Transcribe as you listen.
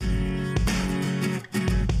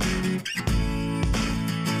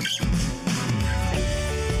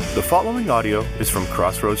The following audio is from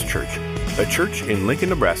Crossroads Church, a church in Lincoln,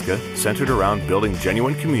 Nebraska, centered around building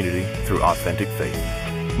genuine community through authentic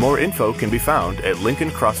faith. More info can be found at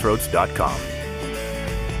lincolncrossroads.com.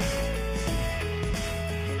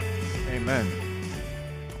 Amen.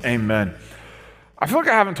 Amen. I feel like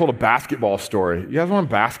I haven't told a basketball story. You guys want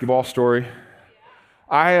a basketball story?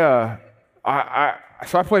 So I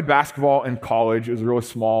played basketball in college. It was a really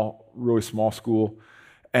small school.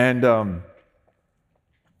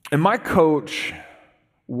 And my coach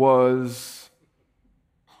was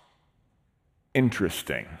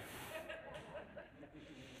interesting.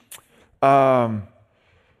 So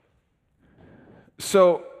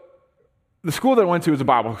the school that I went to was a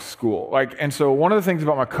Bible school. And so one of the things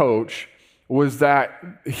about my coach was that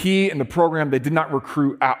he and the program, they did not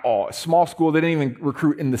recruit at all. A small school, they didn't even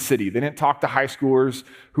recruit in the city. They didn't talk to high schoolers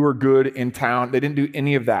who are good in town. They didn't do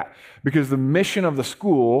any of that because the mission of the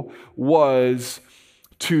school was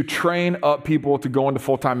to train up people to go into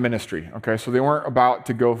full-time ministry, okay? So they weren't about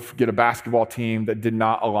to go get a basketball team that did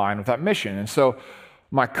not align with that mission. And so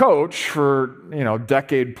my coach for,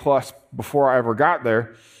 decade plus before I ever got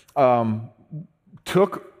there,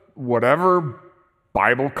 took whatever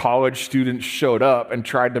Bible college students showed up and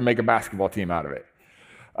tried to make a basketball team out of it.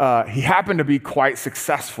 He happened to be quite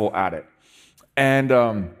successful at it. And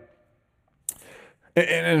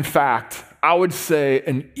in fact, I would say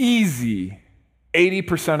an easy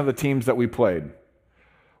 80% of the teams that we played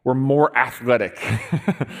were more athletic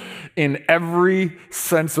in every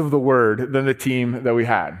sense of the word than the team that we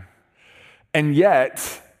had. And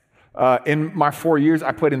yet, in my 4 years,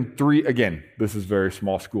 I played in 3, again, this is very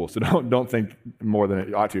small school, so don't think more than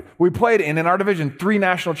it ought to. We played in our division 3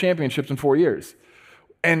 national championships in 4 years.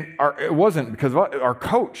 And it wasn't because our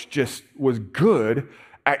coach just was good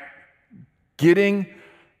at getting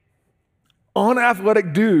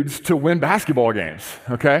unathletic dudes to win basketball games,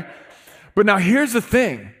 okay? But now here's the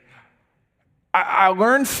thing. I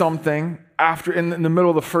learned something in the middle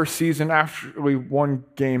of the first season, after we one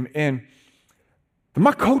game in, that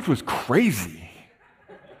my coach was crazy.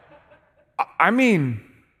 I mean,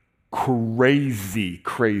 crazy.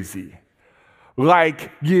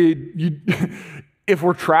 Like, if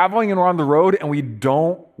we're traveling and we're on the road and we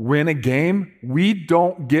don't win a game, we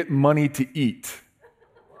don't get money to eat.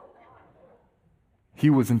 He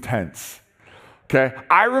was intense. Okay,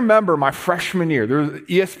 I remember my freshman year,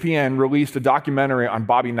 ESPN released a documentary on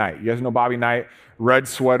Bobby Knight. You guys know Bobby Knight? Red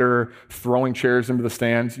sweater, throwing chairs into the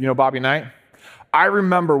stands. You know Bobby Knight? I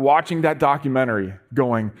remember watching that documentary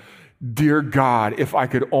going, dear God, if I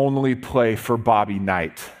could only play for Bobby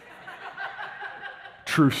Knight.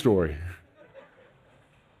 True story.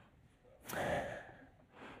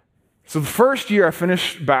 So the first year I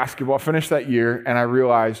finished basketball, that year, and I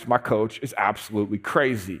realized my coach is absolutely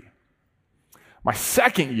crazy. My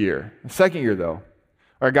second year though,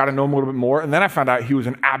 I got to know him a little bit more, and then I found out he was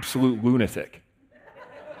an absolute lunatic.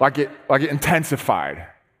 Like it intensified.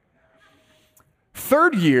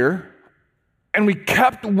 Third year, and we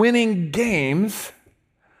kept winning games,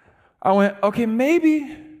 I went, okay,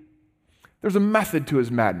 maybe there's a method to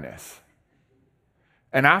his madness.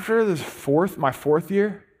 And after my fourth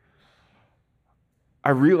year, I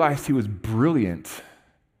realized he was brilliant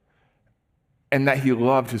and that he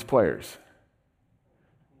loved his players.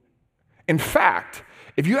 In fact,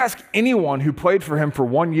 if you ask anyone who played for him for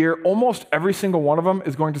 1 year, almost every single one of them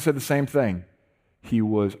is going to say the same thing. He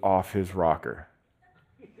was off his rocker.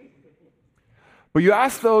 But you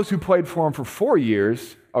ask those who played for him for 4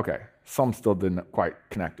 years, okay, some still didn't quite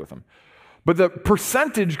connect with him. But the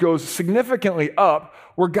percentage goes significantly up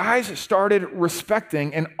where guys started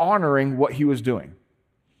respecting and honoring what he was doing.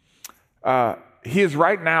 He is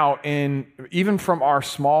right now even from our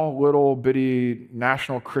small little bitty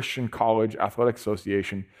National Christian College Athletic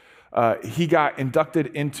Association, he got inducted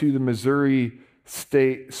into the Missouri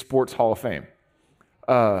State Sports Hall of Fame.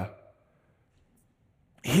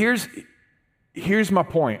 Here's my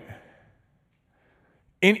point.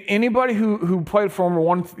 Anybody who played for him for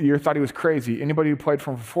 1 year thought he was crazy. Anybody who played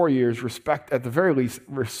for him for 4 years, at the very least,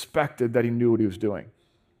 respected that he knew what he was doing.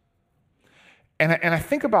 And I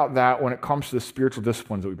think about that when it comes to the spiritual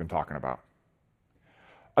disciplines that we've been talking about.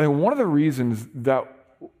 I mean, one of the reasons that,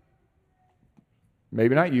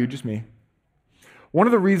 maybe not you, just me, one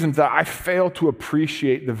of the reasons that I fail to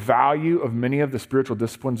appreciate the value of many of the spiritual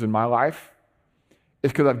disciplines in my life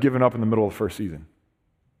is because I've given up in the middle of the first season.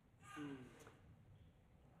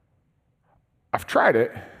 I've tried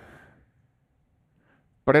it,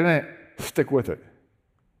 but I didn't stick with it.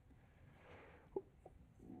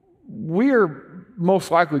 We are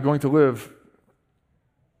most likely going to live,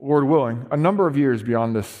 Lord willing, a number of years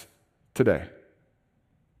beyond this today.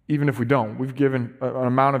 even if we don't. We've given an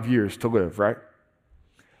amount of years to live, right?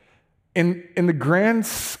 In the grand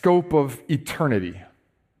scope of eternity,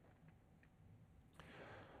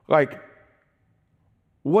 like,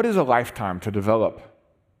 what is a lifetime to develop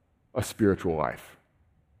a spiritual life?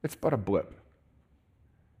 It's but a blip.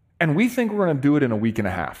 And we think we're going to do it in a week and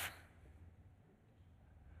a half.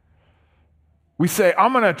 We say,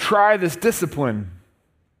 I'm going to try this discipline.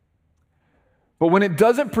 But when it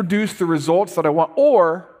doesn't produce the results that I want,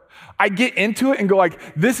 or I get into it and go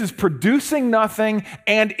like, this is producing nothing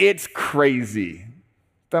and it's crazy,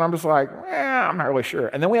 then I'm just like, I'm not really sure.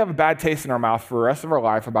 And then we have a bad taste in our mouth for the rest of our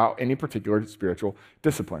life about any particular spiritual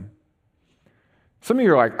discipline. Some of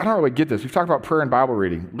you are like, I don't really get this. We've talked about prayer and Bible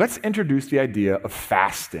reading. Let's introduce the idea of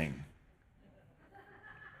fasting.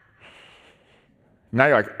 Now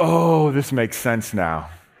you're like, oh, this makes sense now.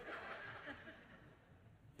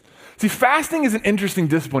 See, fasting is an interesting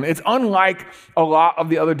discipline. It's unlike a lot of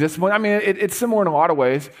the other disciplines. I mean, it's similar in a lot of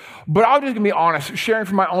ways, but I'm just gonna be honest, sharing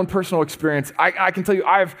from my own personal experience, I can tell you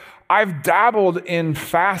I've dabbled in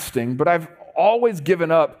fasting, but I've always given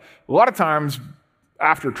up, a lot of times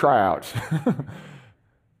after tryouts,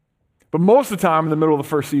 but most of the time in the middle of the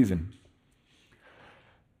first season.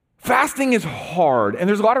 Fasting is hard, and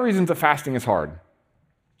there's a lot of reasons that fasting is hard.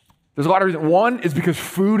 There's a lot of reasons. One is because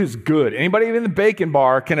food is good. Anybody in the Bacon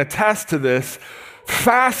Bar can attest to this.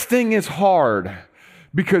 Fasting is hard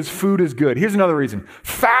because food is good. Here's another reason.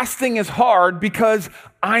 Fasting is hard because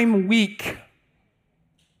I'm weak. I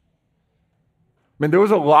mean, there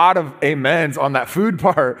was a lot of amens on that food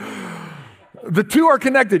part. The two are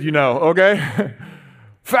connected, okay?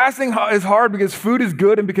 Fasting is hard because food is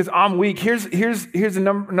good and because I'm weak. Here's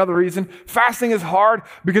another reason. Fasting is hard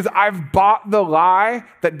because I've bought the lie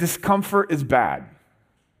that discomfort is bad.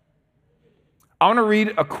 I want to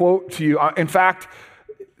read a quote to you. In fact,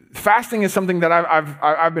 fasting is something that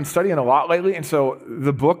I've been studying a lot lately, and so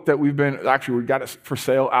the book that we got it for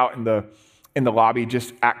sale out in the lobby,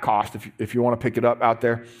 just at cost, if you want to pick it up out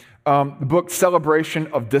there. The book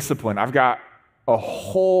Celebration of Discipline. I've got a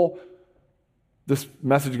whole. This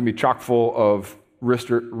message is going to be chock full of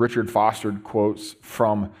Richard Foster quotes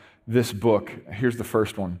from this book. Here's the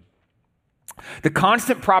first one. The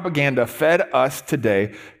constant propaganda fed us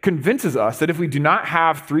today convinces us that if we do not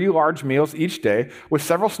have 3 large meals each day with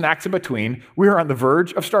several snacks in between, we are on the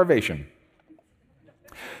verge of starvation.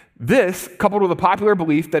 This, coupled with a popular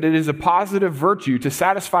belief that it is a positive virtue to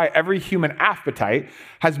satisfy every human appetite,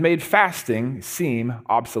 has made fasting seem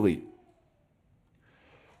obsolete.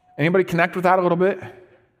 Anybody connect with that a little bit?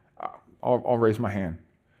 I'll raise my hand.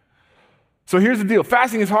 So here's the deal.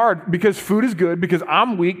 Fasting is hard because food is good, because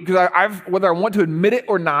I'm weak, because whether I want to admit it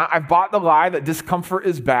or not, I've bought the lie that discomfort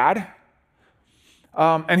is bad.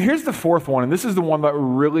 And here's the fourth one, and this is the one that we're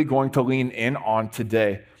really going to lean in on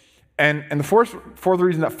today. And the fourth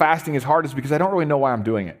reason that fasting is hard is because I don't really know why I'm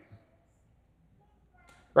doing it.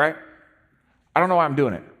 Right? I don't know why I'm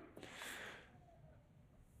doing it.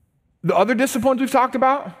 The other disciplines we've talked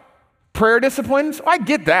about, prayer disciplines, I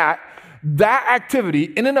get that. That activity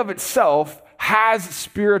in and of itself has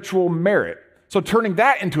spiritual merit. So turning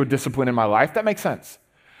that into a discipline in my life, that makes sense.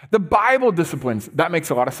 The Bible disciplines, that makes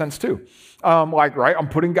a lot of sense too. I'm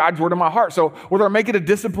putting God's word in my heart. So whether I make it a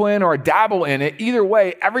discipline or I dabble in it, either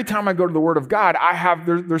way, every time I go to the word of God,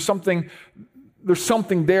 there's something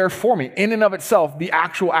there for me. In and of itself, the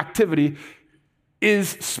actual activity is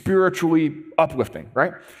spiritually uplifting,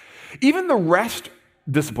 right? Even the rest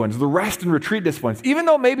disciplines, the rest and retreat disciplines, even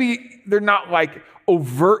though maybe they're not like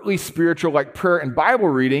overtly spiritual like prayer and Bible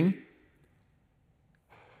reading,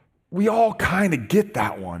 we all kind of get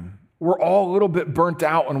that one. We're all a little bit burnt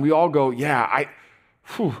out and we all go, yeah,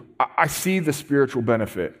 I see the spiritual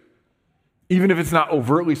benefit. Even if it's not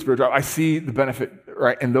overtly spiritual, I see the benefit,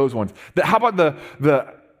 right, in those ones. How about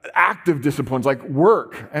the active disciplines like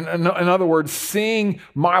work? And in other words, seeing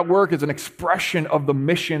my work as an expression of the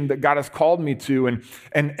mission that God has called me to,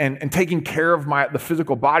 and taking care of the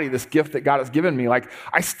physical body, this gift that God has given me. Like,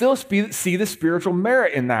 I still see the spiritual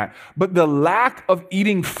merit in that. But the lack of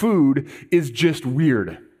eating food is just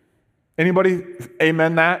weird. Anybody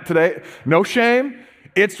amen that today? No shame.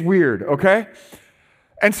 It's weird, okay?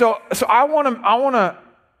 And so I want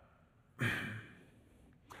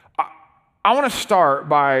to start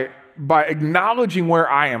by acknowledging where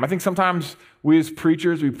I am. I think sometimes we as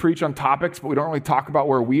preachers, we preach on topics, but we don't really talk about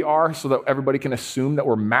where we are so that everybody can assume that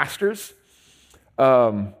we're masters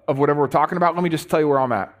of whatever we're talking about. Let me just tell you where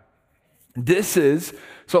I'm at.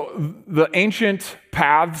 So the ancient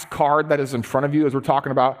paths card that is in front of you as we're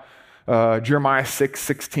talking about Jeremiah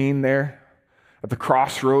 6:16 there. At the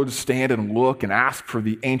crossroads, stand and look and ask for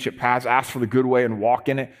the ancient paths, ask for the good way and walk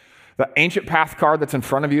in it. The ancient path card that's in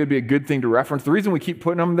front of you would be a good thing to reference. The reason we keep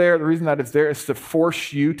putting them there, the reason that it's there is to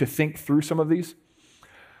force you to think through some of these.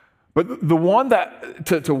 But the one that,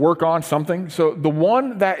 to work on something, so the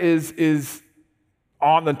one that is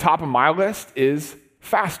on the top of my list is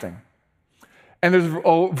fasting. And there's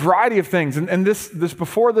a variety of things. And this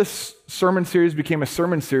before this sermon series became a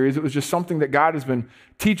sermon series, it was just something that God has been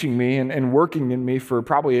teaching me and working in me for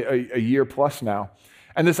probably a year plus now.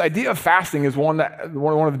 And this idea of fasting is one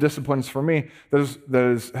of the disciplines for me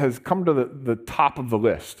that has come to the top of the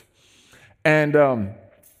list. And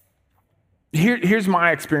here's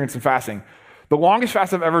my experience in fasting. The longest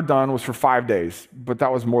fast I've ever done was for 5 days, but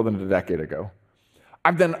that was more than a decade ago.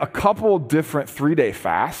 I've done a couple different 3-day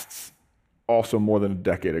fasts, also more than a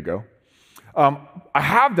decade ago. I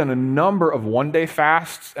have done a number of 1-day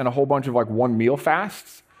fasts and a whole bunch of like 1-meal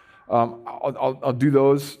fasts. I'll do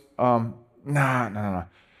those. No.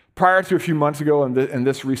 Prior to a few months ago and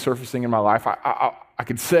this resurfacing in my life, I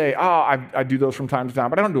could say, I do those from time to time,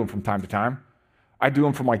 but I don't do them from time to time. I do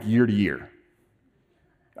them from like year to year,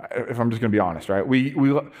 if I'm just going to be honest, right?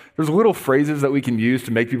 There's little phrases that we can use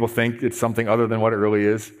to make people think it's something other than what it really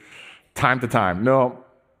is. Time to time. No,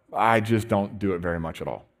 I just don't do it very much at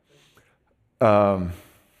all. Over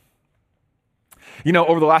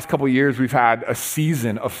the last couple of years, we've had a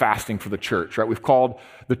season of fasting for the church, right? We've called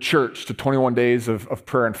the church to 21 days of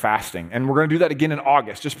prayer and fasting. And we're going to do that again in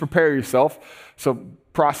August. Just prepare yourself. So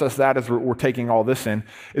process that as we're taking all this in.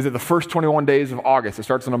 Is it the first 21 days of August? It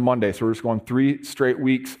starts on a Monday. So we're just going 3 straight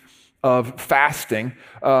weeks of fasting.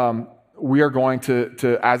 We are going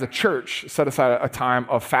to, as a church, set aside a time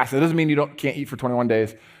of fasting. It doesn't mean you can't eat for 21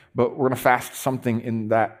 days, but we're going to fast something in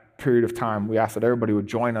that period of time. We ask that everybody would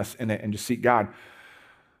join us in it and just seek God.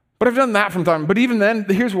 But I've done that from time. But even then,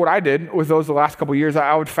 here's what I did with those the last couple of years.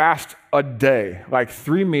 I would fast a day, like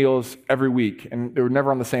 3 meals every week. And they were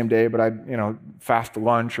never on the same day, but I'd fast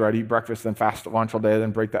lunch, or I'd eat breakfast, then fast lunch all day,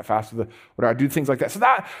 then break that fast with I'd do things like that. So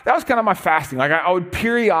that was kind of my fasting. Like I would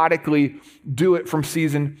periodically do it from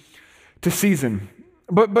season to season.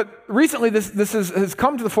 But recently, this has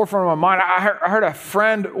come to the forefront of my mind. I heard a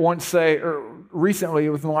friend once say, or recently,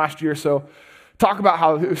 within the last year or so, talk about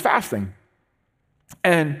how he was fasting.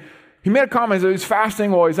 And he made a comment that he was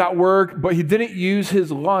fasting while he's at work, but he didn't use his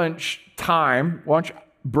lunch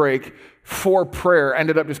break for prayer,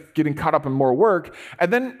 ended up just getting caught up in more work,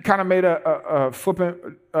 and then kind of made a flippant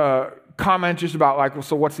comment just about like, well,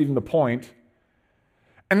 so what's even the point?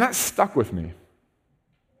 And that stuck with me.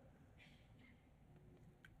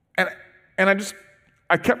 And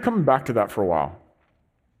I kept coming back to that for a while.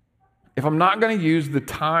 If I'm not going to use the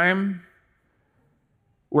time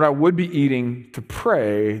what I would be eating to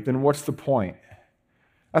pray, then what's the point?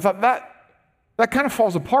 I thought that kind of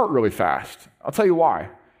falls apart really fast. I'll tell you why.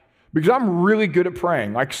 Because I'm really good at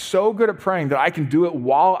praying, like so good at praying that I can do it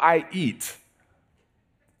while I eat.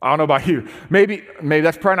 I don't know about you. Maybe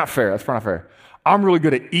that's probably not fair. I'm really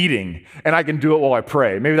good at eating, and I can do it while I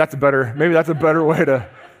pray. Maybe that's a better way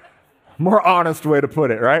more honest way to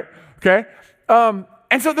put it, right? Okay?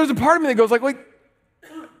 And so there's a part of me that goes like, wait,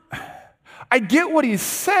 I get what he's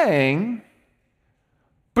saying,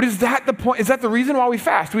 but is that the point? Is that the reason why we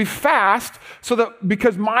fast? We fast so that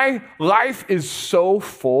because my life is so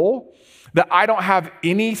full that I don't have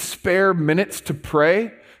any spare minutes to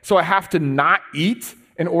pray, so I have to not eat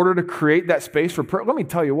in order to create that space for prayer. Let me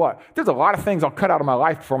tell you what, there's a lot of things I'll cut out of my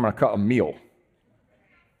life before I'm going to cut a meal.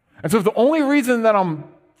 And so if the only reason that I'm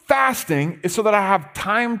fasting is so that I have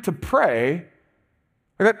time to pray,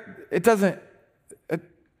 that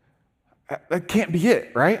can't be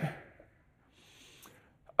it, right?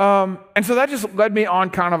 And so that just led me on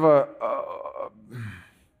kind of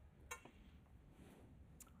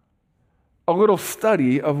a little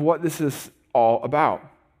study of what this is all about.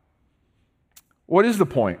 What is the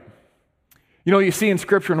point? You see in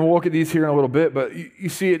Scripture, and we'll look at these here in a little bit, but you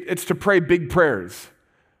see it's to pray big prayers.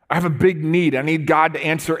 I have a big need. I need God to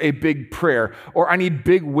answer a big prayer. Or I need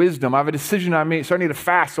big wisdom. I have a decision I made, so I need to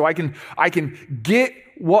fast so I can get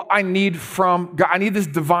what I need from God. I need this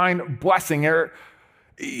divine blessing.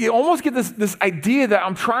 You almost get this idea that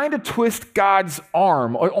I'm trying to twist God's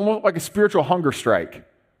arm, almost like a spiritual hunger strike,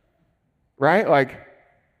 right? Like,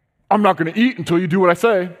 I'm not going to eat until you do what I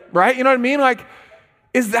say, right? You know what I mean? Like,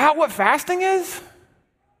 is that what fasting is?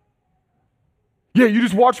 Yeah, you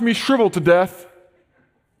just watch me shrivel to death.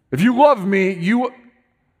 If you love me,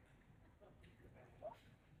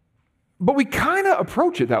 But we kind of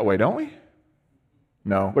approach it that way, don't we?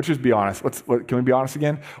 No, let's just be honest. Can we be honest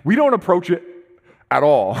again? We don't approach it at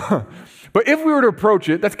all. But if we were to approach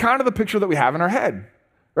it, that's kind of the picture that we have in our head,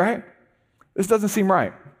 right? This doesn't seem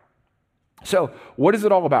right. So what is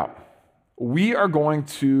it all about? We are going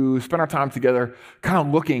to spend our time together kind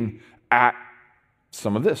of looking at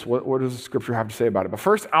some of this. What does the scripture have to say about it? But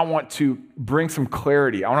first, I want to bring some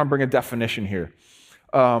clarity. I want to bring a definition here.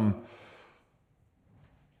 So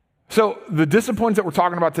the disciplines that we're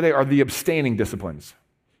talking about today are the abstaining disciplines.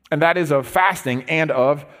 And that is of fasting and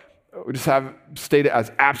of, we just have stated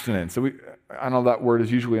as abstinence. So I know that word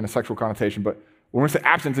is usually in a sexual connotation, but when we say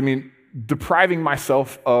abstinence, I mean depriving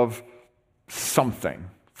myself of something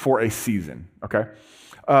for a season, okay?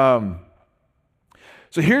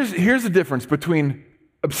 So here's the difference between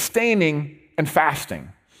abstaining and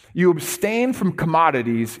fasting. You abstain from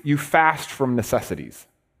commodities, you fast from necessities,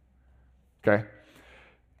 okay?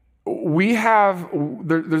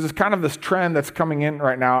 There's this kind of this trend that's coming in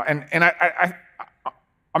right now, and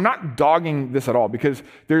I'm not dogging this at all, because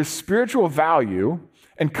there's spiritual value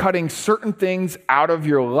in cutting certain things out of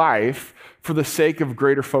your life for the sake of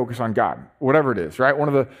greater focus on God, whatever it is, right? One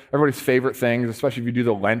of everybody's favorite things, especially if you do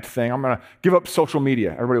the Lent thing, I'm going to give up social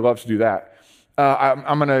media. Everybody loves to do that.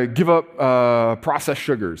 I'm going to give up processed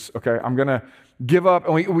sugars, okay? I'm going to give up,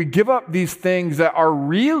 and we give up these things that are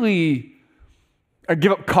really, I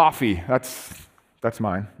give up coffee. That's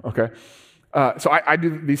mine, okay? So I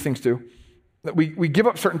do these things too. We give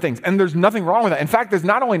up certain things, and there's nothing wrong with that. In fact, there's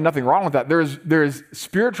not only nothing wrong with that, there's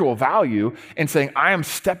spiritual value in saying, I am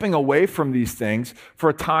stepping away from these things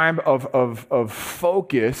for a time of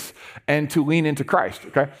focus and to lean into Christ,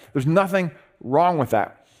 okay? There's nothing wrong with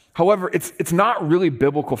that. However, it's not really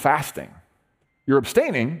biblical fasting. You're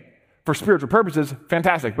abstaining for spiritual purposes,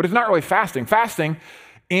 fantastic, but it's not really fasting. Fasting,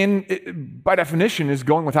 by definition, is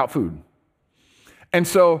going without food. And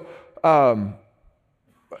so,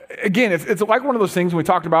 again, it's like one of those things we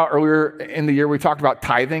talked about earlier in the year. We talked about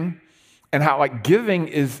tithing and how like giving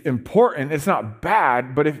is important. It's not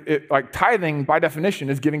bad, but like tithing by definition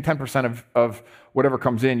is giving 10% of whatever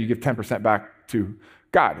comes in. You give 10% back to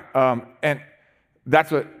God, and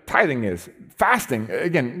that's what tithing is. Fasting,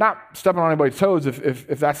 again, not stepping on anybody's toes if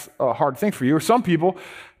that's a hard thing for you. Or some people,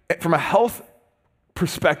 from a health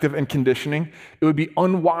perspective and conditioning, it would be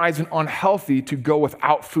unwise and unhealthy to go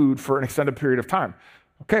without food for an extended period of time.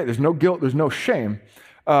 Okay, there's no guilt, there's no shame.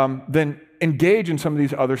 Then engage in some of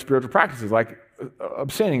these other spiritual practices, like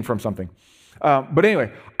abstaining from something. But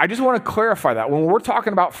anyway, I just want to clarify that. When we're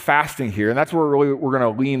talking about fasting here, and that's where really we're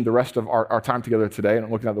going to lean the rest of our time together today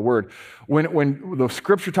and looking at the word. When the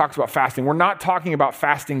scripture talks about fasting, we're not talking about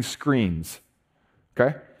fasting screens,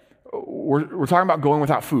 okay? We're talking about going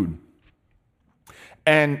without food.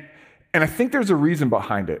 And I think there's a reason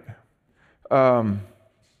behind it, a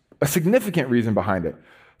significant reason behind it.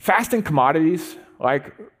 Fasting commodities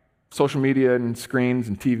like social media and screens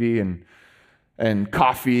and TV and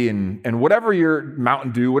coffee and whatever your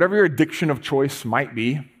Mountain Dew, whatever your addiction of choice might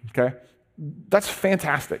be, okay, that's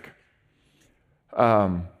fantastic.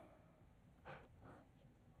 But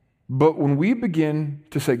when we begin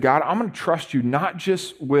to say, God, I'm going to trust you not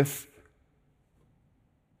just with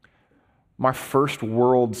my first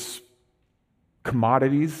world's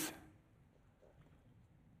commodities,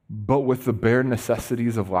 but with the bare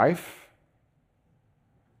necessities of life,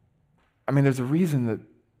 I mean, there's a reason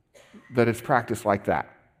that it's practiced like that.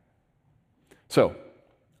 So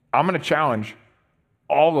I'm going to challenge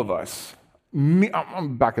all of us. I'm going to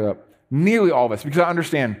back it up. Nearly all of us, because I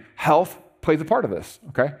understand health plays a part of this,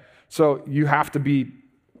 okay? So you have to be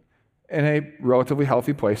in a relatively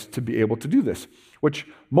healthy place to be able to do this, which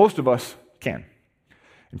most of us can.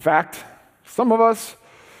 In fact, some of us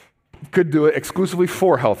could do it exclusively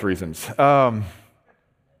for health reasons. That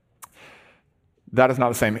is not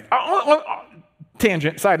the same.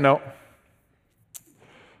 Tangent, side note.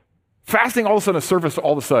 Fasting all of a sudden surfaced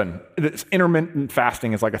all of a sudden. It's intermittent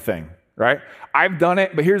fasting is like a thing, right? I've done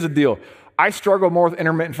it, but here's the deal. I struggle more with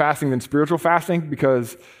intermittent fasting than spiritual fasting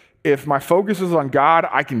because if my focus is on God,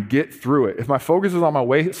 I can get through it. If my focus is on my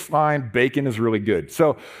waistline, bacon is really good.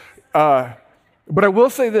 So, but I will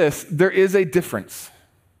say this, there is a difference,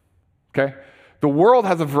 okay? The world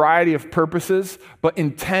has a variety of purposes, but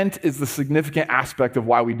intent is the significant aspect of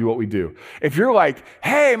why we do what we do. If you're like,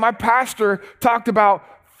 hey, my pastor talked about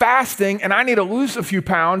fasting and I need to lose a few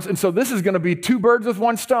pounds, and so this is going to be 2 birds with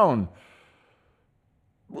 1 stone.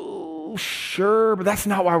 Well, sure, but that's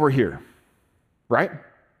not why we're here, right?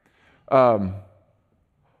 What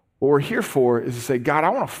we're here for is to say, God, I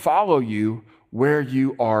want to follow you where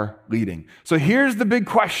you are leading. So here's the big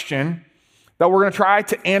question that we're going to try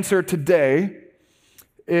to answer today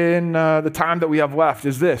in the time that we have left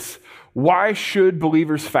is this. Why should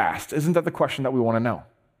believers fast? Isn't that the question that we want to know?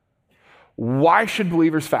 Why should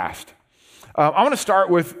believers fast? I want to start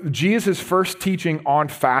with Jesus' first teaching on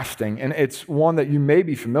fasting, and it's one that you may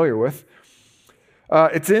be familiar with.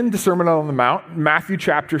 It's in the Sermon on the Mount, Matthew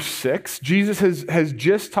chapter 6. Jesus has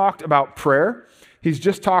just talked about prayer. He's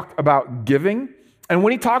just talked about giving. And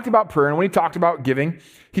when he talked about prayer and when he talked about giving,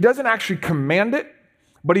 he doesn't actually command it,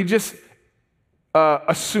 but he just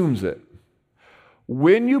assumes it.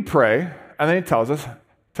 When you pray, and then he tells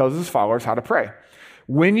his followers how to pray.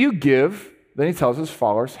 When you give, then he tells his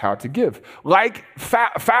followers how to give. Like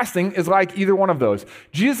fasting is like either one of those.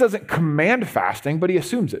 Jesus doesn't command fasting, but he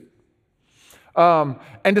assumes it.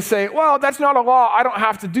 And to say, well, that's not a law, I don't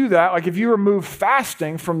have to do that. Like if you remove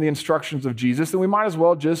fasting from the instructions of Jesus, then we might as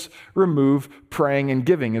well just remove praying and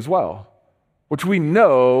giving as well, which we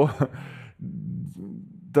know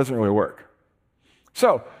doesn't really work.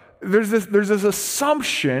 So there's this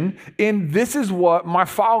assumption in this is what my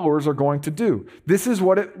followers are going to do. This is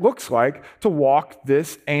what it looks like to walk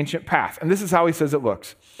this ancient path. And this is how he says it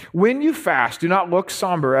looks. When you fast, do not look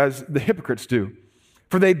somber as the hypocrites do,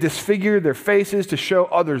 for they disfigure their faces to show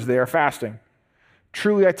others they are fasting.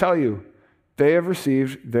 Truly, I tell you, they have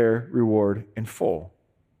received their reward in full.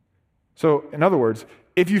 So, in other words,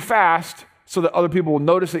 if you fast so that other people will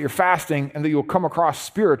notice that you're fasting and that you'll come across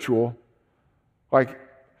spiritual, like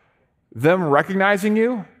them recognizing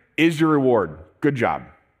you is your reward. Good job.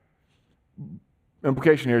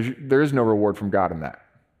 Implication here is there is no reward from God in that.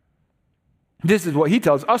 This is what he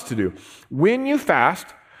tells us to do. When you fast,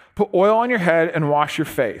 put oil on your head and wash your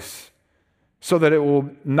face so that it will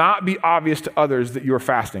not be obvious to others that you are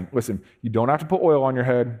fasting. Listen, you don't have to put oil on your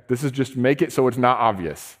head. This is just make it so it's not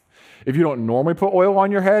obvious. If you don't normally put oil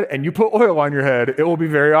on your head and you put oil on your head, it will be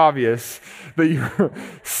very obvious that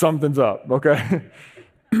something's up, okay?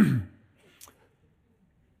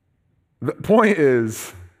 The point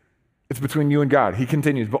is, it's between you and God. He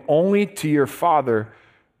continues, but only to your Father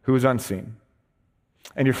who is unseen.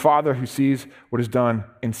 And your Father who sees what is done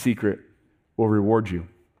in secret will reward you.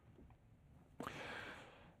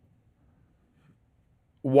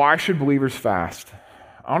 Why should believers fast?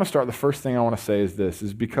 I want to start, the first thing I want to say is this,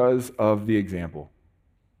 is because of the example.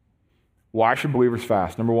 Why should believers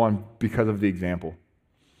fast? Number one, because of the example.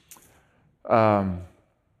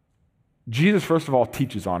 Jesus, first of all,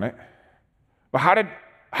 teaches on it. But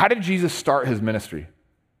how did Jesus start his ministry?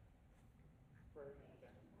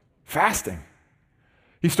 Fasting.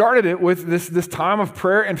 He started it with this time of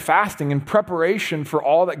prayer and fasting in preparation for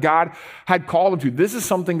all that God had called him to. This is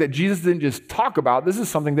something that Jesus didn't just talk about. This is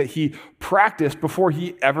something that he practiced before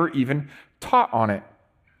he ever even taught on it.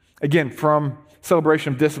 Again, from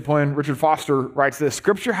Celebration of Discipline, Richard Foster writes this: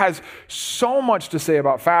 Scripture has so much to say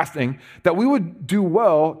about fasting that we would do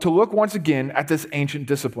well to look once again at this ancient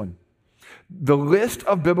discipline. The list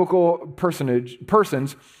of biblical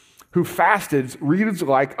persons who fasted reads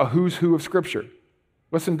like a who's who of Scripture.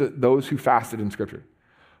 Listen to those who fasted in Scripture.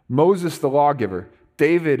 Moses the lawgiver,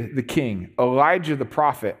 David the king, Elijah the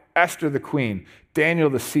prophet, Esther the queen, Daniel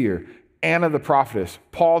the seer, Anna the prophetess,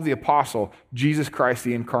 Paul the apostle, Jesus Christ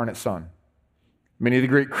the incarnate Son. Many of the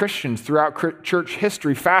great Christians throughout church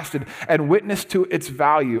history fasted and witnessed to its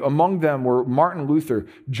value. Among them were Martin Luther,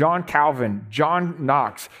 John Calvin, John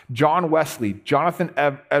Knox, John Wesley, Jonathan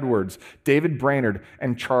Edwards, David Brainerd,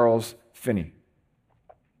 and Charles Finney.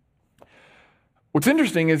 What's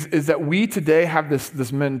interesting is that we today have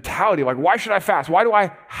this mentality like, why should I fast? Why do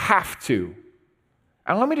I have to?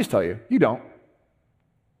 And let me just tell you, you don't.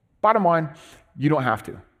 Bottom line, you don't have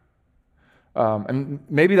to. And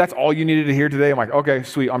maybe that's all you needed to hear today. I'm like, okay,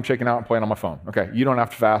 sweet, I'm checking out and playing on my phone. Okay, you don't have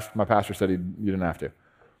to fast. My pastor said you didn't have to.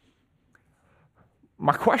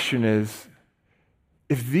 My question is,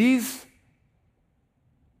 if these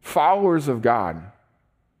followers of God,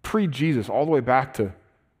 pre-Jesus, all the way back to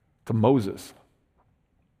Moses,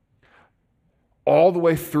 all the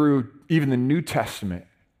way through even the New Testament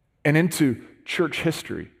and into church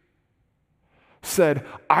history, said,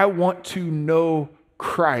 I want to know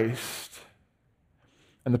Christ.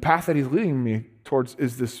 And the path that he's leading me towards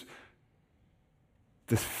is this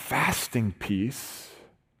fasting piece.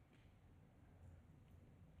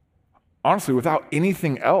 Honestly, without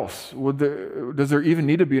anything else, does there even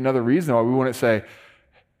need to be another reason why we wouldn't say,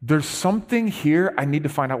 there's something here, I need to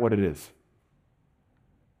find out what it is?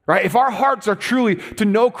 Right? If our hearts are truly to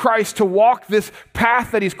know Christ, to walk this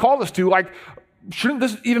path that he's called us to, like, shouldn't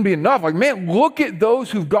this even be enough? Like, man, look at those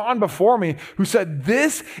who've gone before me who said,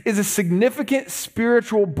 this is a significant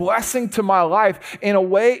spiritual blessing to my life in a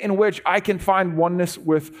way in which I can find oneness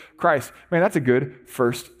with Christ. Man, that's a good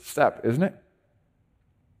first step, isn't it?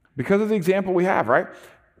 Because of the example we have, right?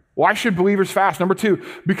 Why should believers fast? Number two,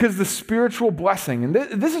 because the spiritual blessing, and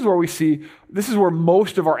this is where we see, this is where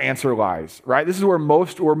most of our answer lies, right? This is where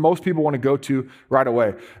most people want to go to right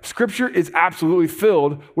away. Scripture is absolutely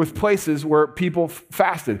filled with places where people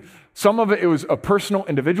fasted. Some of it was a personal,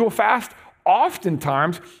 individual fast.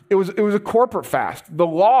 Oftentimes, it was a corporate fast. The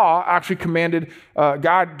law actually commanded,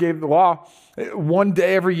 God gave the law one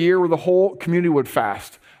day every year where the whole community would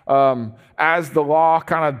fast. As the law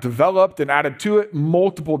kind of developed and added to it,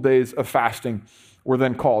 multiple days of fasting were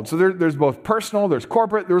then called. So there's both personal, there's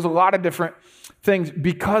corporate, there's a lot of different things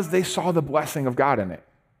because they saw the blessing of God in it.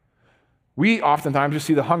 We oftentimes just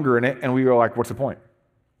see the hunger in it and we go like, what's the point?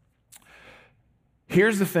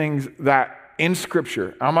 Here's the things that in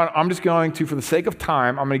Scripture, I'm just going to, for the sake of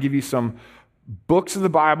time, I'm going to give you some books of the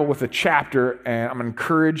Bible with a chapter, and I'm going to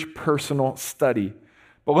encourage personal study.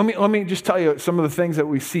 But let me just tell you some of the things that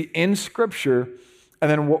we see in Scripture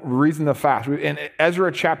and then what reason to fast. In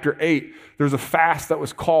Ezra chapter 8, there's a fast that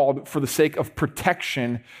was called for the sake of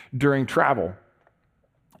protection during travel.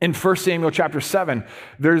 In 1 Samuel chapter 7,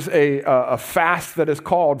 there's a fast that is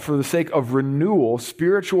called for the sake of renewal,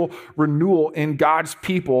 spiritual renewal in God's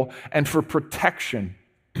people and for protection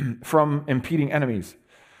from impeding enemies.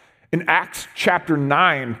 In Acts chapter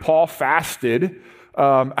 9, Paul fasted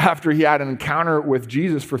after he had an encounter with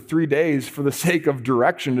Jesus for 3 days for the sake of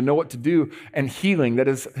direction to know what to do and healing, that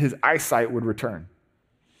is, his eyesight would return.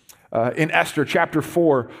 In Esther chapter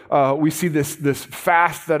 4, we see this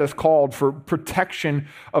fast that is called for protection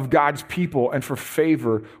of God's people and for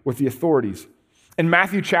favor with the authorities. In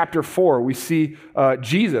Matthew chapter 4, we see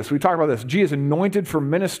Jesus, we talk about this, Jesus anointed for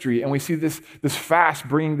ministry, and we see this fast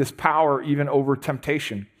bringing this power even over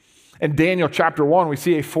temptation. In Daniel chapter 1, we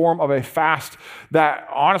see a form of a fast that,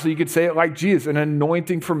 honestly, you could say it like Jesus, an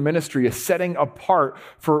anointing for ministry, a setting apart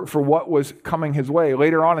for what was coming his way.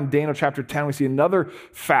 Later on in Daniel chapter 10, we see another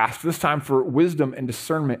fast, this time for wisdom and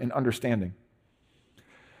discernment and understanding.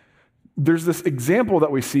 There's this example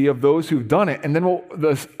that we see of those who've done it, and then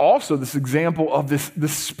also this example of this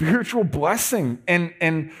spiritual blessing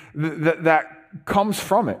and that comes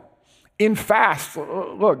from it. In fast,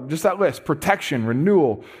 look, just that list: protection,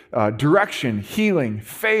 renewal, direction, healing,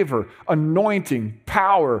 favor, anointing,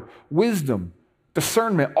 power, wisdom,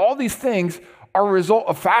 discernment. All these things are a result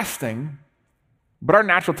of fasting, but our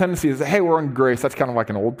natural tendency is that, hey, we're in grace. That's kind of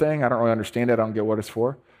like an old thing. I don't really understand it. I don't get what it's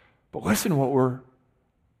for. But listen,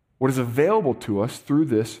 what is available to us through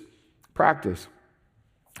this practice.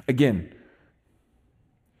 Again,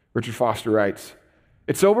 Richard Foster writes,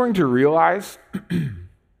 it's sobering to realize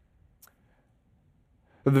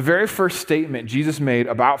the very first statement Jesus made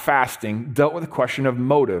about fasting dealt with the question of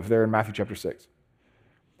motive there in Matthew chapter 6.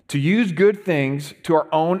 To use good things to our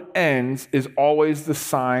own ends is always the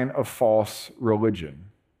sign of false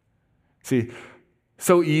religion. See,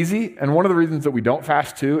 so easy, and one of the reasons that we don't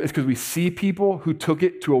fast too is because we see people who took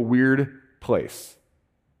it to a weird place.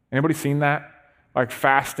 Anybody seen that? Like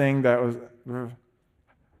fasting that was... It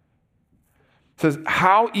says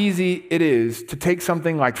how easy it is to take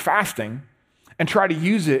something like fasting and try to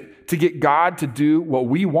use it to get God to do what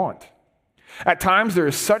we want. At times, there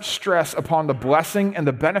is such stress upon the blessing and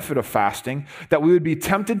the benefit of fasting that we would be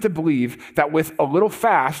tempted to believe that with a little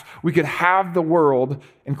fast, we could have the world,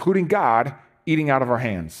 including God, eating out of our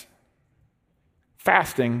hands.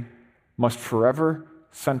 Fasting must forever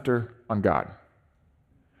center on God.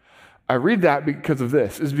 I read that because of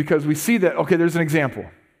this, is because we see that, okay, there's an example.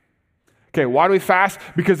 Okay, why do we fast?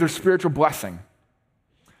 Because there's spiritual blessing.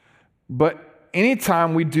 But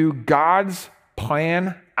anytime we do God's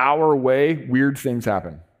plan our way, weird things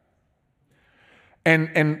happen.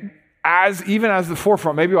 And even as the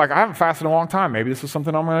forefront, maybe like, I haven't fasted in a long time. Maybe this is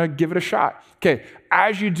something I'm going to give it a shot. Okay,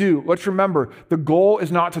 as you do, let's remember, the goal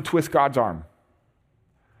is not to twist God's arm.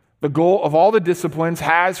 The goal of all the disciplines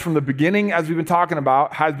has, from the beginning, as we've been talking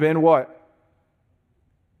about, has been what?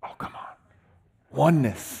 Oh, come on.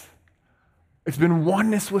 Oneness. It's been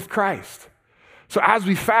oneness with Christ. So as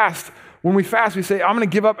we fast, when we fast, we say, I'm going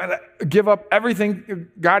to give up everything.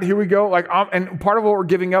 God, here we go. And part of what we're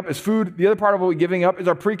giving up is food. The other part of what we're giving up is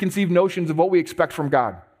our preconceived notions of what we expect from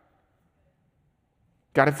God.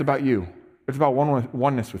 God, it's about you. It's about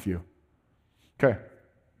oneness with you. Okay.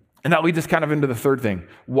 And that leads us kind of into the third thing.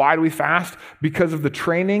 Why do we fast? Because of the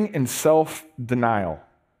training in self-denial.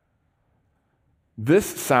 This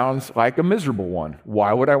sounds like a miserable one.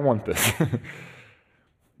 Why would I want this?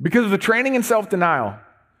 Because of the training in self-denial.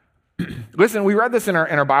 Listen, we read this in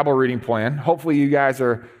our Bible reading plan. Hopefully you guys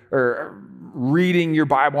are reading your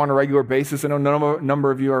Bible on a regular basis. I know a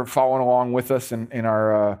number of you are following along with us in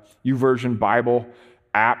our YouVersion Bible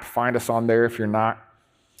app. Find us on there if you're not.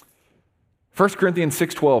 1 Corinthians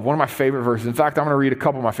 6:12, one of my favorite verses. In fact, I'm going to read a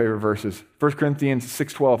couple of my favorite verses. 1 Corinthians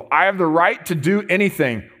 6:12, I have the right to do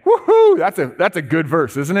anything. Woohoo! That's a good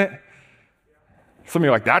verse, isn't it? Some of you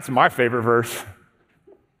are like, that's my favorite verse.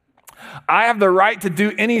 I have the right to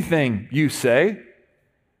do anything, you say,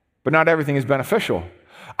 but not everything is beneficial.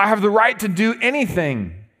 I have the right to do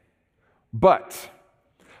anything, but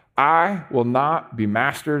I will not be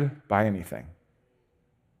mastered by anything.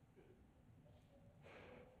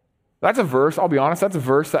 That's a verse, I'll be honest, that's a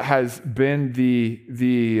verse that has been the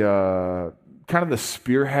kind of the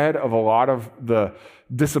spearhead of a lot of the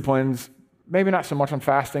disciplines, maybe not so much on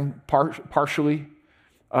fasting, partially,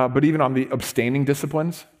 but even on the abstaining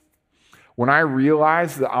disciplines. When I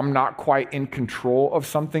realize that I'm not quite in control of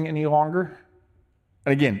something any longer,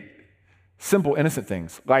 and again, simple, innocent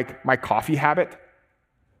things, like my coffee habit.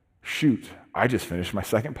 Shoot, I just finished my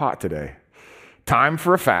second pot today. Time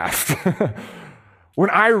for a fast. When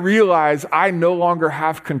I realize I no longer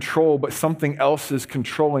have control, but something else is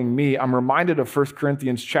controlling me, I'm reminded of 1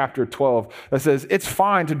 Corinthians chapter 12 that says, it's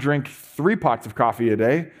fine to drink 3 pots of coffee a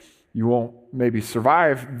day. You won't maybe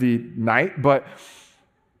survive the night, but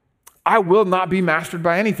I will not be mastered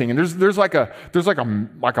by anything. And there's like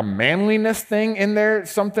a manliness thing in there,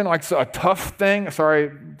 something like a tough thing.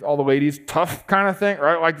 Sorry, all the ladies, tough kind of thing,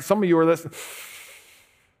 right? Like some of you are listening.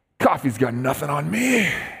 Coffee's got nothing on me.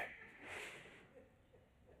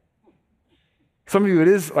 Some of you, it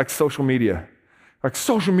is like social media. Like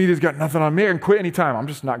social media's got nothing on me. I can quit anytime. I'm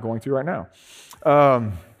just not going to right now.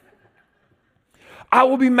 I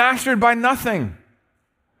will be mastered by nothing.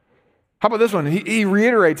 How about this one? He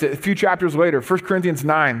reiterates it a few chapters later, 1 Corinthians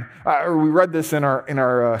 9. We read this in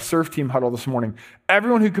our surf team huddle this morning.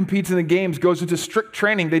 Everyone who competes in the games goes into strict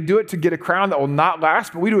training. They do it to get a crown that will not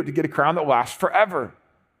last, but we do it to get a crown that will last forever.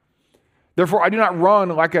 Therefore, I do not run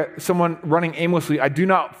like someone running aimlessly. I do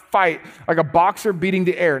not fight like a boxer beating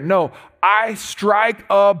the air. No, I strike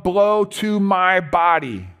a blow to my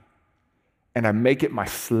body and I make it my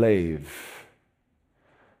slave,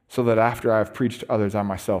 so that after I have preached to others, I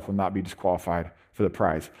myself will not be disqualified for the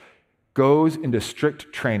prize. Goes into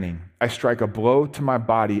strict training. I strike a blow to my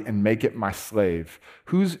body and make it my slave.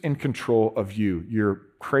 Who's in control of you? Your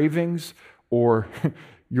cravings or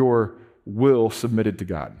your will submitted to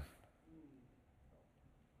God?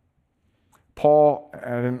 Paul,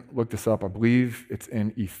 I didn't look this up, I believe it's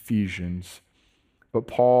in Ephesians, but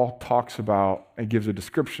Paul talks about and gives a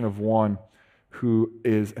description of one who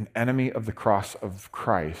is an enemy of the cross of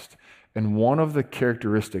Christ. And one of the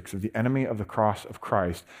characteristics of the enemy of the cross of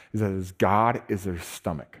Christ is that his God is their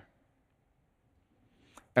stomach.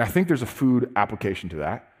 And I think there's a food application to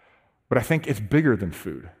that, but I think it's bigger than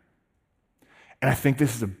food. And I think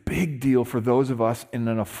this is a big deal for those of us in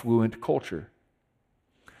an affluent culture.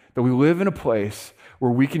 That we live in a place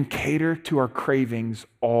where we can cater to our cravings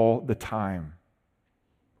all the time.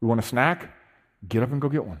 We want a snack? Get up and go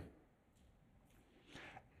get one.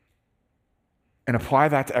 And apply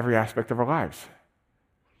that to every aspect of our lives.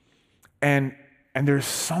 And there's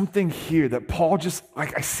something here that Paul just,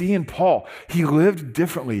 like I see in Paul, he lived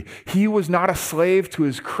differently. He was not a slave to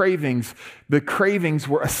his cravings. The cravings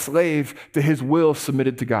were a slave to his will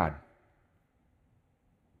submitted to God.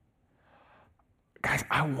 Guys,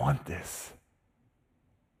 I want this.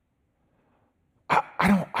 I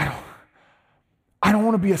don't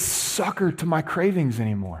want to be a sucker to my cravings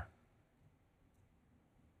anymore.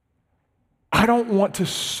 I don't want to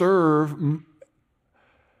serve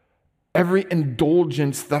every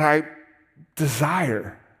indulgence that I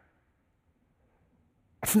desire.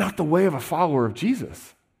 That's not the way of a follower of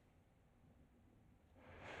Jesus.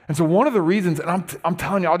 And so one of the reasons, and I'm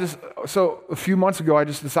telling you, so a few months ago, I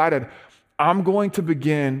just decided I'm going to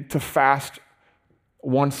begin to fast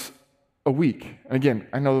once a week. And again,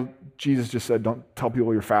 I know Jesus just said, don't tell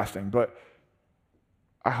people you're fasting, but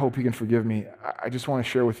I hope he can forgive me. I just want to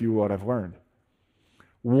share with you what I've learned.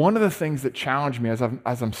 One of the things that challenged me as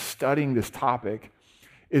I'm studying this topic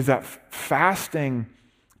is that fasting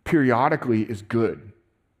periodically is good,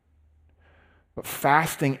 but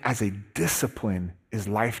fasting as a discipline is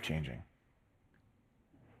life-changing.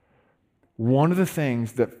 One of the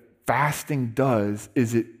things that fasting does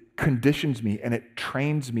is it conditions me and it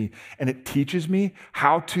trains me and it teaches me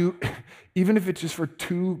how to, even if it's just for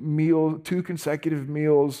 2 consecutive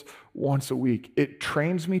meals once a week, it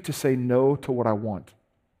trains me to say no to what I want.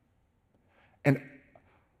 And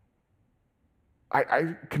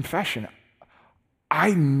I confession,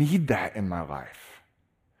 I need that in my life.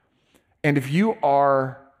 And if you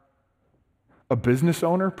are a business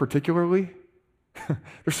owner particularly,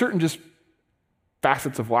 there's certain just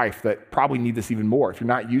facets of life that probably need this even more if you're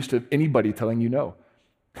not used to anybody telling you no.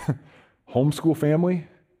 homeschool family.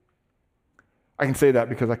 I can say that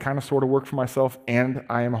because I kind of sort of work for myself and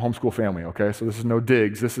I am a homeschool family, okay? So this is no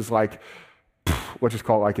digs. This is like, let's just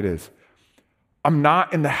call it like it is. I'm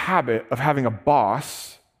not in the habit of having a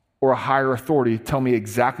boss or a higher authority tell me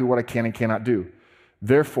exactly what I can and cannot do.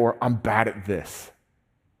 Therefore, I'm bad at this.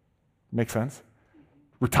 Make sense?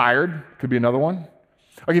 Retired could be another one.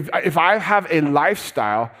 Like if I have a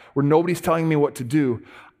lifestyle where nobody's telling me what to do,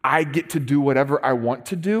 I get to do whatever I want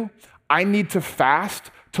to do. I need to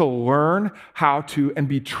fast to learn how to and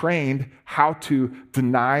be trained how to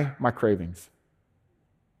deny my cravings.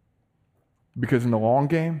 Because in the long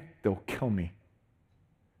game, they'll kill me.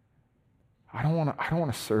 I don't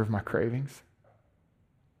want to serve my cravings.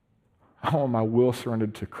 I want my will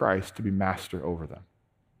surrendered to Christ to be master over them.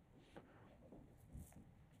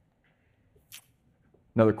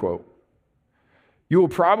 Another quote. You will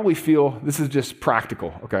probably feel, this is just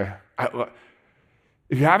practical, okay?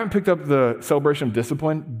 If you haven't picked up the Celebration of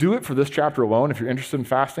Discipline, do it for this chapter alone. If you're interested in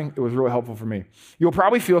fasting, it was really helpful for me. You'll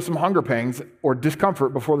probably feel some hunger pangs or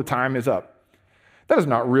discomfort before the time is up. That is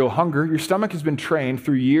not real hunger. Your stomach has been trained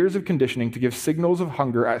through years of conditioning to give signals of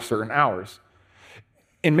hunger at certain hours.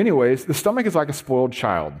 In many ways, the stomach is like a spoiled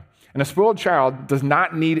child. And a spoiled child does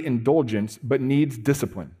not need indulgence, but needs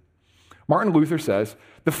discipline. Martin Luther says,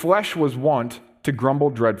 the flesh was wont to grumble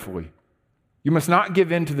dreadfully. You must not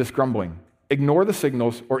give in to this grumbling. Ignore the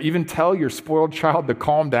signals or even tell your spoiled child to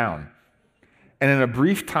calm down. And in a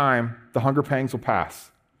brief time, the hunger pangs will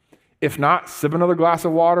pass. If not, sip another glass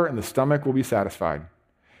of water and the stomach will be satisfied.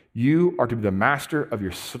 You are to be the master of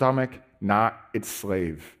your stomach, not its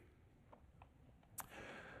slave.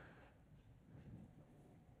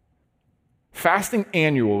 Fasting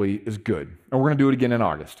annually is good, and we're going to do it again in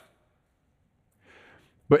August.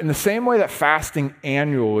 But in the same way that fasting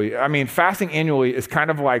annually is kind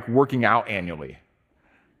of like working out annually.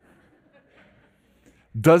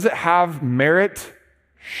 Does it have merit?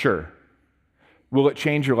 Sure. Will it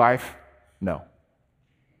change your life? No.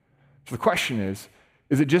 So the question is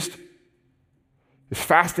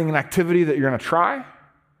fasting an activity that you're going to try?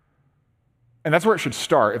 And that's where it should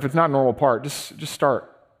start. If it's not a normal part, just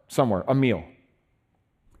start somewhere, a meal.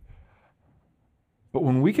 But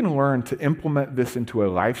when we can learn to implement this into a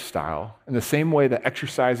lifestyle, in the same way that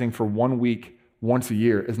exercising for 1 week once a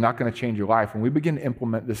year is not going to change your life, when we begin to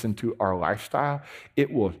implement this into our lifestyle, it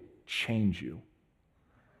will change you.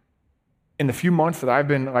 In the few months that I've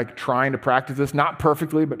been trying to practice this, not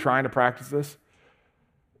perfectly, but trying to practice this,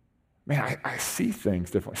 man, I see things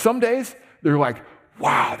differently. Some days, they're like,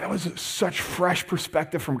 wow, that was such fresh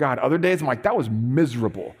perspective from God. Other days, I'm like, that was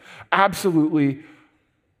miserable. Absolutely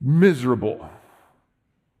miserable.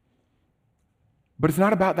 But it's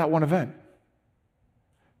not about that one event.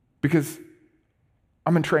 Because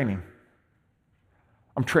I'm in training.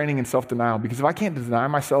 I'm training in self-denial. Because if I can't deny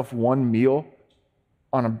myself one meal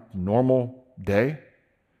on a normal day,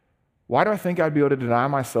 why do I think I'd be able to deny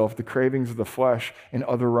myself the cravings of the flesh in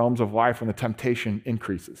other realms of life when the temptation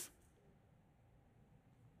increases?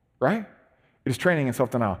 Right? It is training in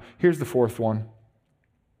self-denial. Here's the fourth one,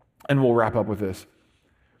 and we'll wrap up with this.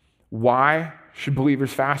 Why should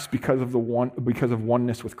believers fast? Because of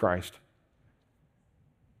oneness with Christ.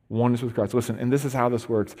 Oneness with Christ. Listen, and this is how this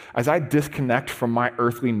works. As I disconnect from my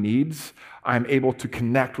earthly needs, I'm able to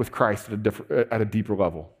connect with Christ at a deeper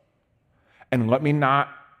level. And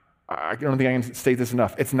I don't think I can state this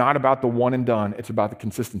enough. It's not about the one and done. It's about the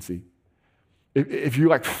consistency. If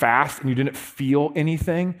you fast and you didn't feel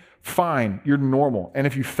anything, fine, you're normal. And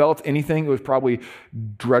if you felt anything, it was probably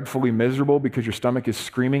dreadfully miserable because your stomach is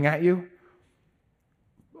screaming at you.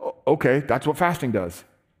 Okay, that's what fasting does.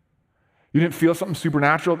 You didn't feel something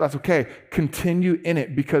supernatural, that's okay. Continue in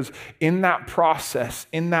it, because in that process,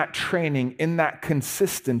 in that training, in that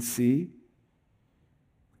consistency,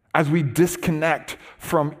 as we disconnect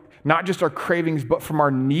from not just our cravings, but from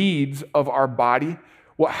our needs of our body,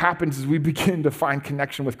 what happens is we begin to find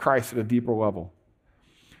connection with Christ at a deeper level.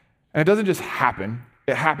 And it doesn't just happen,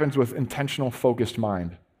 it happens with intentional, focused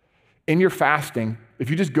mind. In your fasting, if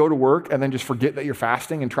you just go to work and then just forget that you're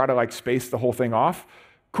fasting and try to space the whole thing off,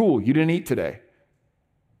 cool, you didn't eat today.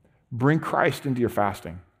 Bring Christ into your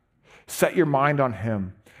fasting. Set your mind on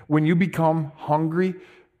Him. When you become hungry,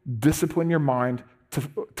 discipline your mind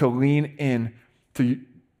to lean in to,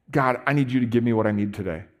 God, I need you to give me what I need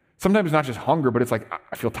today. Sometimes it's not just hunger, but it's like,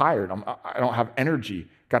 I feel tired. I don't have energy.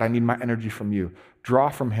 God, I need my energy from you. Draw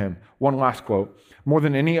from Him. One last quote. More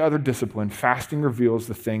than any other discipline, fasting reveals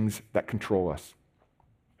the things that control us.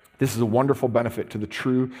 This is a wonderful benefit to the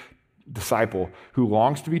true disciple who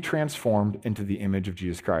longs to be transformed into the image of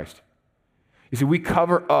Jesus Christ. You see, we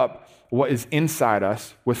cover up what is inside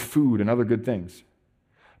us with food and other good things.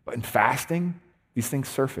 But in fasting, these things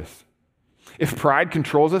surface. If pride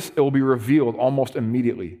controls us, it will be revealed almost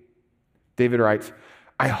immediately. David writes,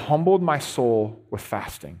 I humbled my soul with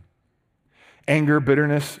fasting. Anger,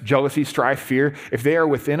 bitterness, jealousy, strife, fear, if they are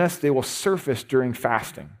within us, they will surface during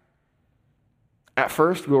fasting. At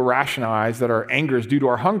first, we'll rationalize that our anger is due to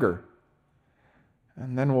our hunger.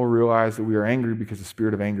 And then we'll realize that we are angry because the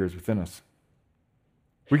spirit of anger is within us.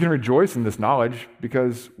 We can rejoice in this knowledge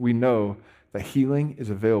because we know that healing is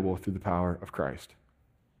available through the power of Christ.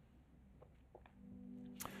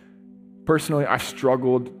 Personally, I've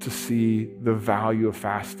struggled to see the value of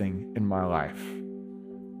fasting in my life.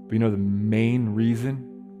 But you know, the main reason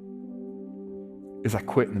is I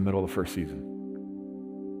quit in the middle of the first season.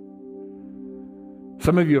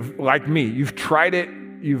 Some of you have, like me, you've tried it,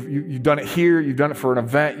 you've done it here, you've done it for an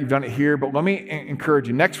event, you've done it here, but let me encourage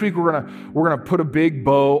you. Next week, we're gonna put a big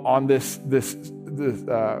bow on this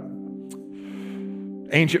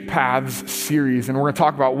Ancient Paths series, and we're going to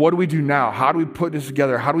talk about what do we do now? How do we put this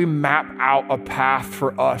together? How do we map out a path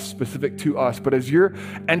for us, specific to us? But as you're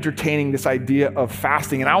entertaining this idea of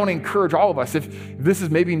fasting, and I want to encourage all of us, if this is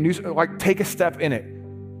maybe new, like take a step in it.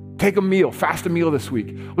 Take a meal, fast a meal this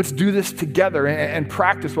week. Let's do this together and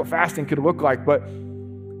practice what fasting could look like. But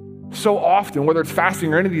so often, whether it's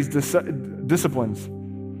fasting or any of these disciplines,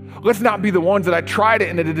 let's not be the ones that I tried it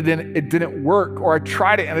and it didn't work, or I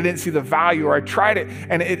tried it and I didn't see the value, or I tried it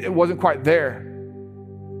and it wasn't quite there.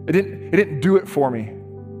 It didn't do it for me.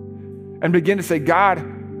 And begin to say,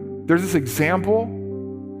 God, there's this example.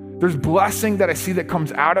 There's blessing that I see that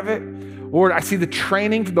comes out of it. Lord, I see the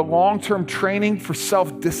training, the long-term training for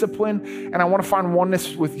self-discipline, and I want to find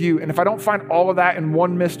oneness with you. And if I don't find all of that in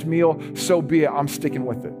one missed meal, so be it. I'm sticking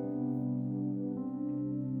with it.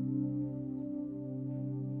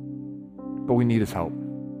 But we need his help.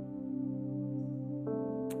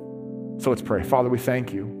 So let's pray. Father, we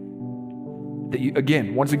thank you that you,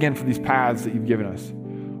 once again, for these paths that you've given us.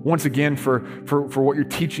 Once again, for what you're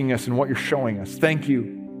teaching us and what you're showing us. Thank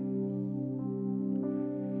you.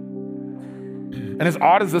 And as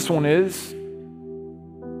odd as this one is,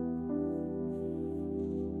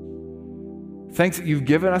 thanks that you've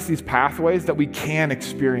given us these pathways that we can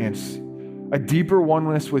experience a deeper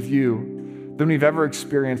oneness with you than we've ever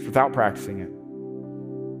experienced without practicing it.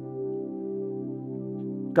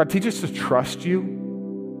 God, teach us to trust you.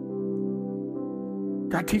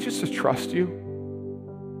 God, teach us to trust you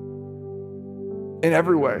in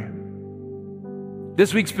every way.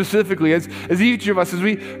 This week specifically, as each of us, as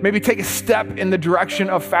we maybe take a step in the direction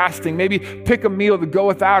of fasting, maybe pick a meal to go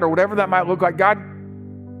without or whatever that might look like, God,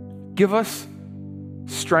 give us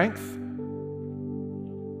strength.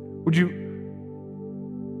 Would you,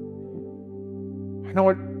 I know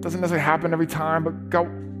it doesn't necessarily happen every time, but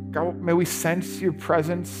God, may we sense your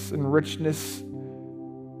presence and richness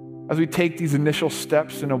as we take these initial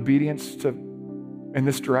steps in obedience in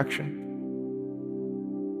this direction.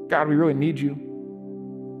 God, we really need you.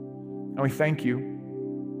 And we thank you.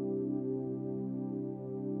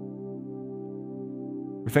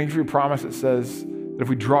 We thank you for your promise that says that if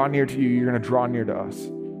we draw near to you, you're going to draw near to us.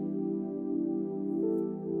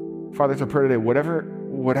 Father, it's our prayer today.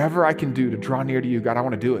 Whatever I can do to draw near to you, God, I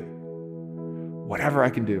want to do it. Whatever I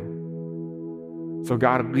can do. So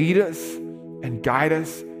God, lead us and guide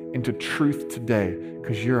us into truth today,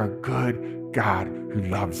 because you're a good God who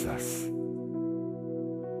loves us.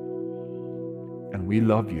 And we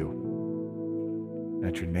love you.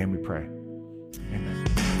 In your name we pray. Amen.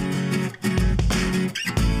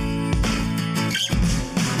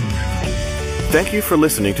 Thank you for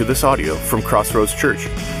listening to this audio from Crossroads Church.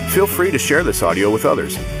 Feel free to share this audio with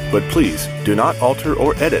others, but please do not alter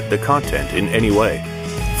or edit the content in any way.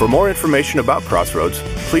 For more information about Crossroads,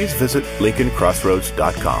 please visit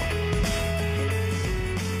lincolncrossroads.com.